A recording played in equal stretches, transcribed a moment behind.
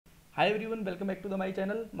Hi everyone, welcome back to my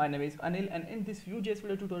channel. My name is Anil, and in this Vue.js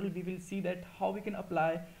video tutorial we will see that how we can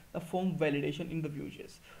apply the form validation in the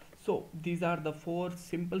Vue.js. So these are the 4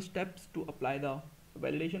 simple steps to apply the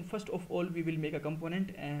validation. First of all, we will make a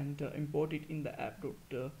component and import it in the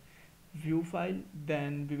app.vue file.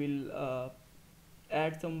 Then we will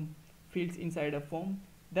add some fields inside a form.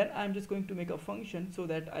 Then I'm just going to make a function so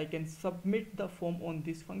that I can submit the form on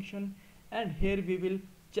this function, and here we will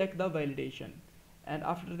check the validation. And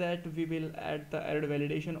after that we will add the error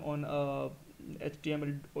validation on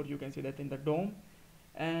HTML, or you can say that in the DOM.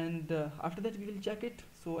 And after that we will check it.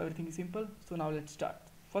 So everything is simple. So now let's start.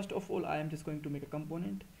 First of all, I am just going to make a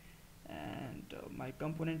component, and my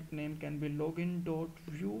component name can be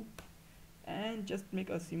login.view, and just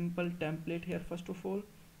make a simple template here. First of all,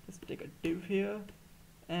 just take a div here,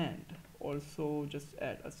 and also just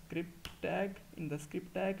add a script tag. In the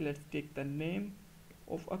script tag, let's take the name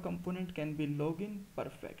of a component, can be login.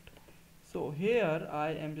 Perfect. So here I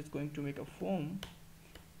am just going to make a form,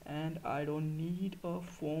 and I don't need a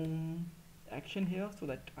form action here, so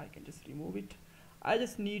that I can just remove it. I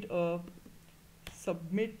just need a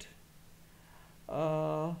submit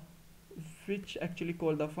which actually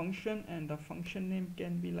call the function, and the function name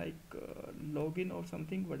can be like login or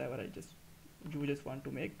something, whatever you just want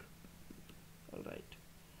to make. All right,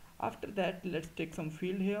 after that let's take some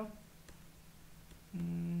field here.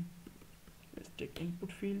 Let's take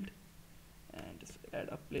input field and just add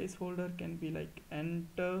a placeholder, can be like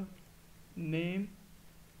enter name,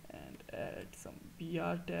 and add some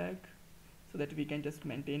br tag so that we can just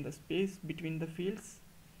maintain the space between the fields,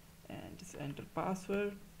 and just enter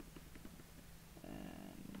password,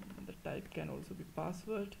 and the type can also be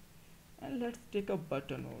password. And let's take a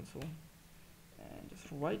button also, and just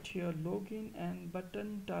write here login, and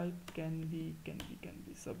button type can be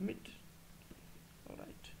submit. All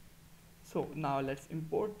right, so now let's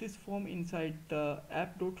import this form inside the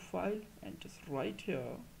app.file, and just write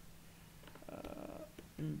here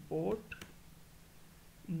import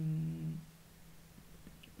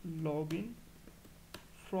login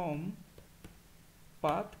from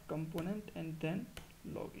path component, and then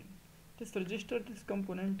login. Just register this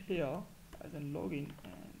component here as a login,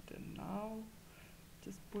 and now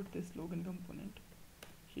just put this login component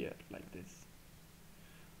here like this.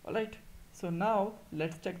 All right, so now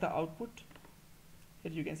let's check the output.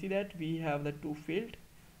 Here you can see that we have the 2 field,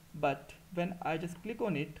 but when I just click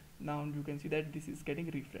on it, now you can see that this is getting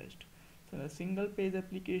refreshed. So in a single page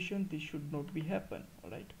application this should not be happen. All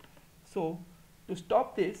right, so to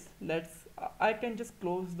stop this, I can just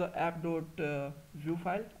close the app.vue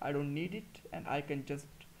file. I don't need it, and I can just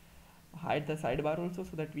hide the sidebar also,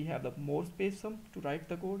 so that we have the more space to write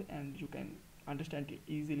the code, and you can understand it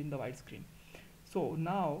easily in the wide screen. So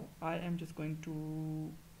now I am just going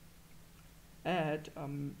to add a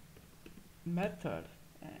method,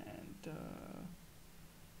 and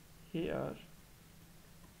here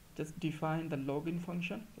just define the login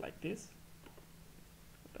function like this.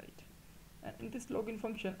 Right, and in this login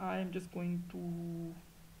function I am just going to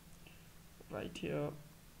write here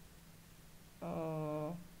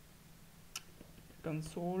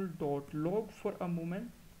console.log for a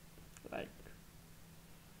moment, like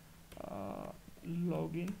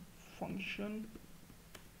login function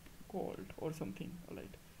called or something. All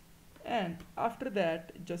right, and after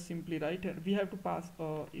that just simply write here, we have to pass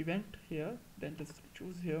a event here. Then just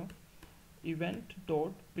choose here event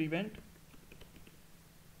dot prevent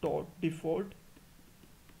dot default.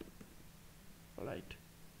 All right,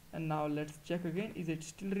 and now let's check again, is it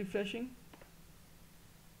still refreshing?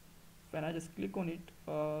 When I just click on it,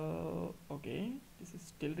 okay, this is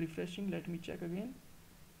still refreshing. Let me check again.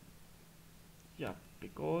 Yeah,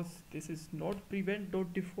 because this is not prevent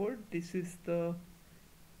dot default, this is the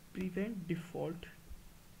prevent default,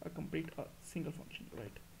 a complete single function.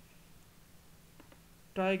 Right,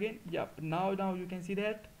 try again. Yep, now you can see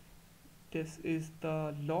that this is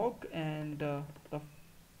the log, and the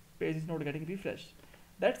page is not getting refreshed.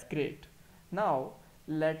 That's great. Now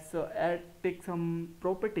let's take some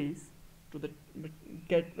properties to the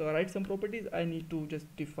write some properties. I need to just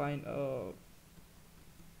define a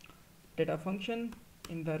data function.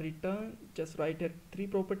 In the return, just write here 3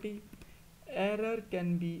 property. Error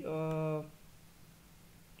can be a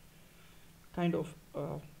kind of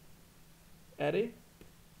array.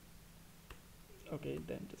 Okay,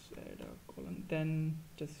 then just add a colon, then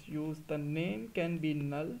just use the name, can be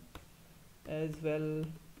null as well.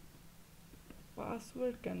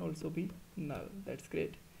 Password can also be null. That's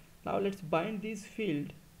great. Now let's bind this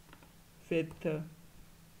field with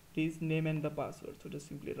this name and the password. So just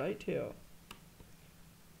simply write here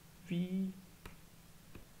v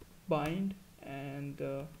bind, and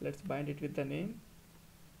let's bind it with the name,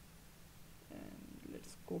 and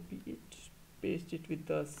let's copy it, paste it with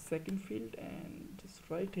the second field, and just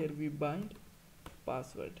right here we bind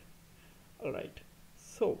password. Alright,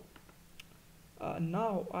 so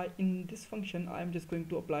now in this function I'm just going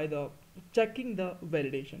to apply the checking the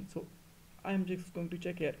validation. So I'm just going to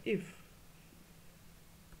check here if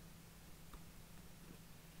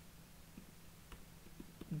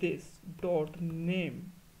this dot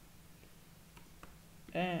name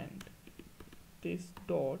and this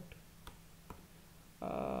dot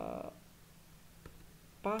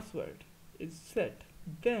password is set,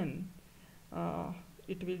 then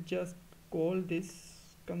it will just call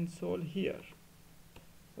this console here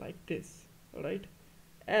like this. Alright,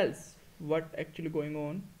 else what actually going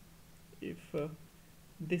on, if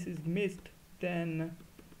this is missed, then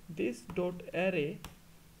this dot array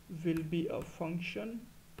will be a function,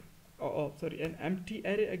 an empty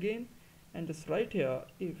array again, and just right here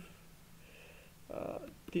if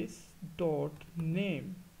this dot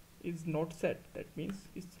name is not set, that means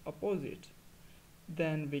it's opposite,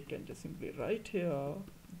 then we can just simply write here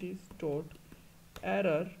this dot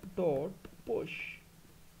error dot push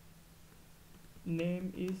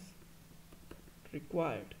name is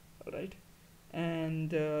required. Alright,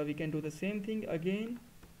 and we can do the same thing again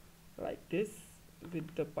like this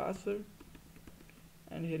with the password,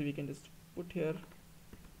 and here we can just put here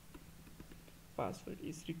password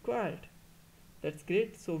is required. That's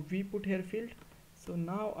great. So we put here field. So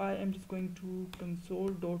now I am just going to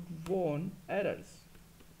console.warn errors,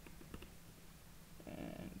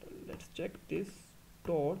 and let's check this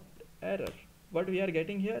dot error. What we are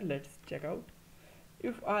getting here, let's check out.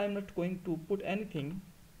 If I am not going to put anything,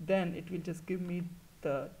 then it will just give me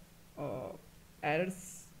the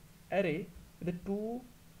errors array with the two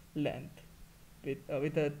length,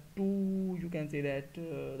 with the two, you can say that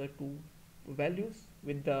the two values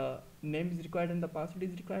with the name is required and the password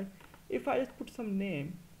is required. If I just put some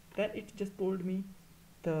name, then it just told me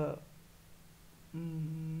the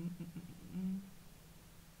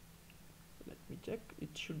let me check,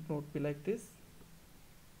 it should not be like this.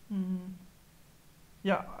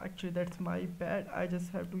 Yeah, actually that's my bad. I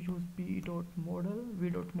just have to use b.model,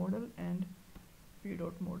 v.model and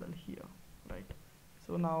p.model here, right?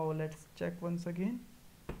 So now let's check once again.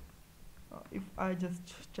 If I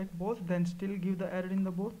just check both, then still give the error in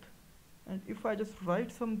the both, and if I just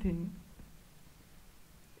write something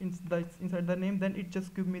inside the name, then it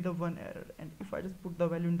just give me the one error, and if I just put the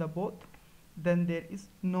value in the both, then there is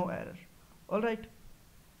no error. Alright,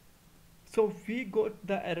 so we got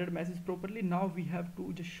the error message properly. Now we have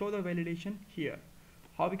to just show the validation here.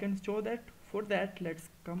 How we can show that? For that, let's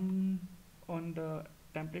come on the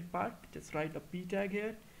template part, just write a p tag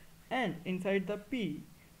here, and inside the p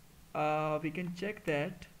we can check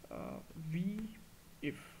that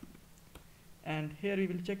if, and here we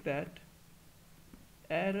will check that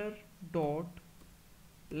error dot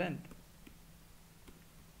length.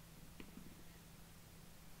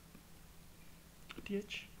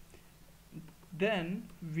 Then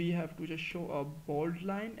we have to just show a bold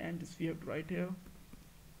line, and this we have to write here,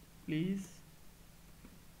 please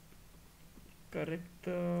correct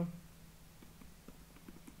the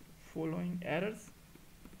following errors,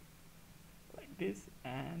 like this,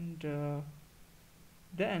 and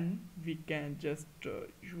then we can just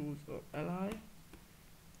use a li,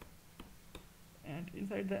 and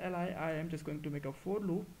inside the li I am just going to make a for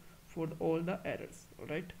loop for all the errors.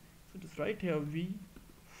 Alright, so just write here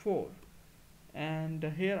v4, and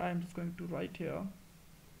here I am just going to write here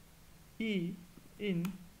e in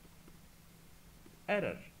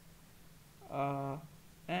error,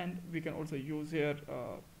 and we can also use here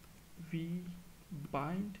v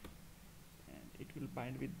bind, and it will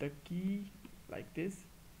bind with the key like this,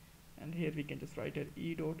 and here we can just write here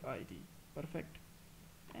e.id. Perfect,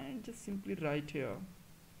 and just simply write here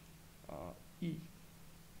e.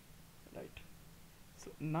 Right,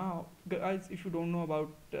 so now guys, if you don't know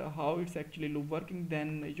about how it's actually working,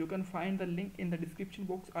 then you can find the link in the description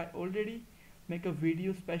box. I already make a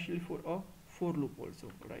video specially for a for loop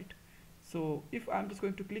also. Right, so if I'm just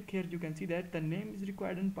going to click here, you can see that the name is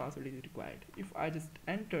required and password is required. If I just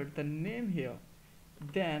enter the name here,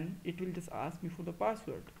 then it will just ask me for the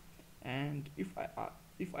password, and if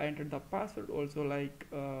I enter the password also, like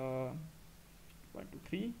 1 2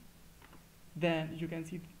 3, then you can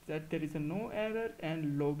see that there is a no error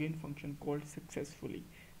and login function called successfully.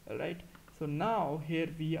 Alright, so now here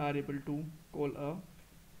we are able to call a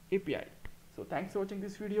API. So thanks for watching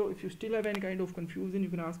this video. If you still have any kind of confusion, you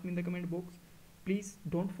can ask me in the comment box. Please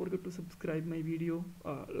don't forget to subscribe my video,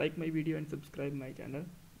 like my video and subscribe my channel.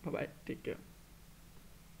 Bye bye, take care.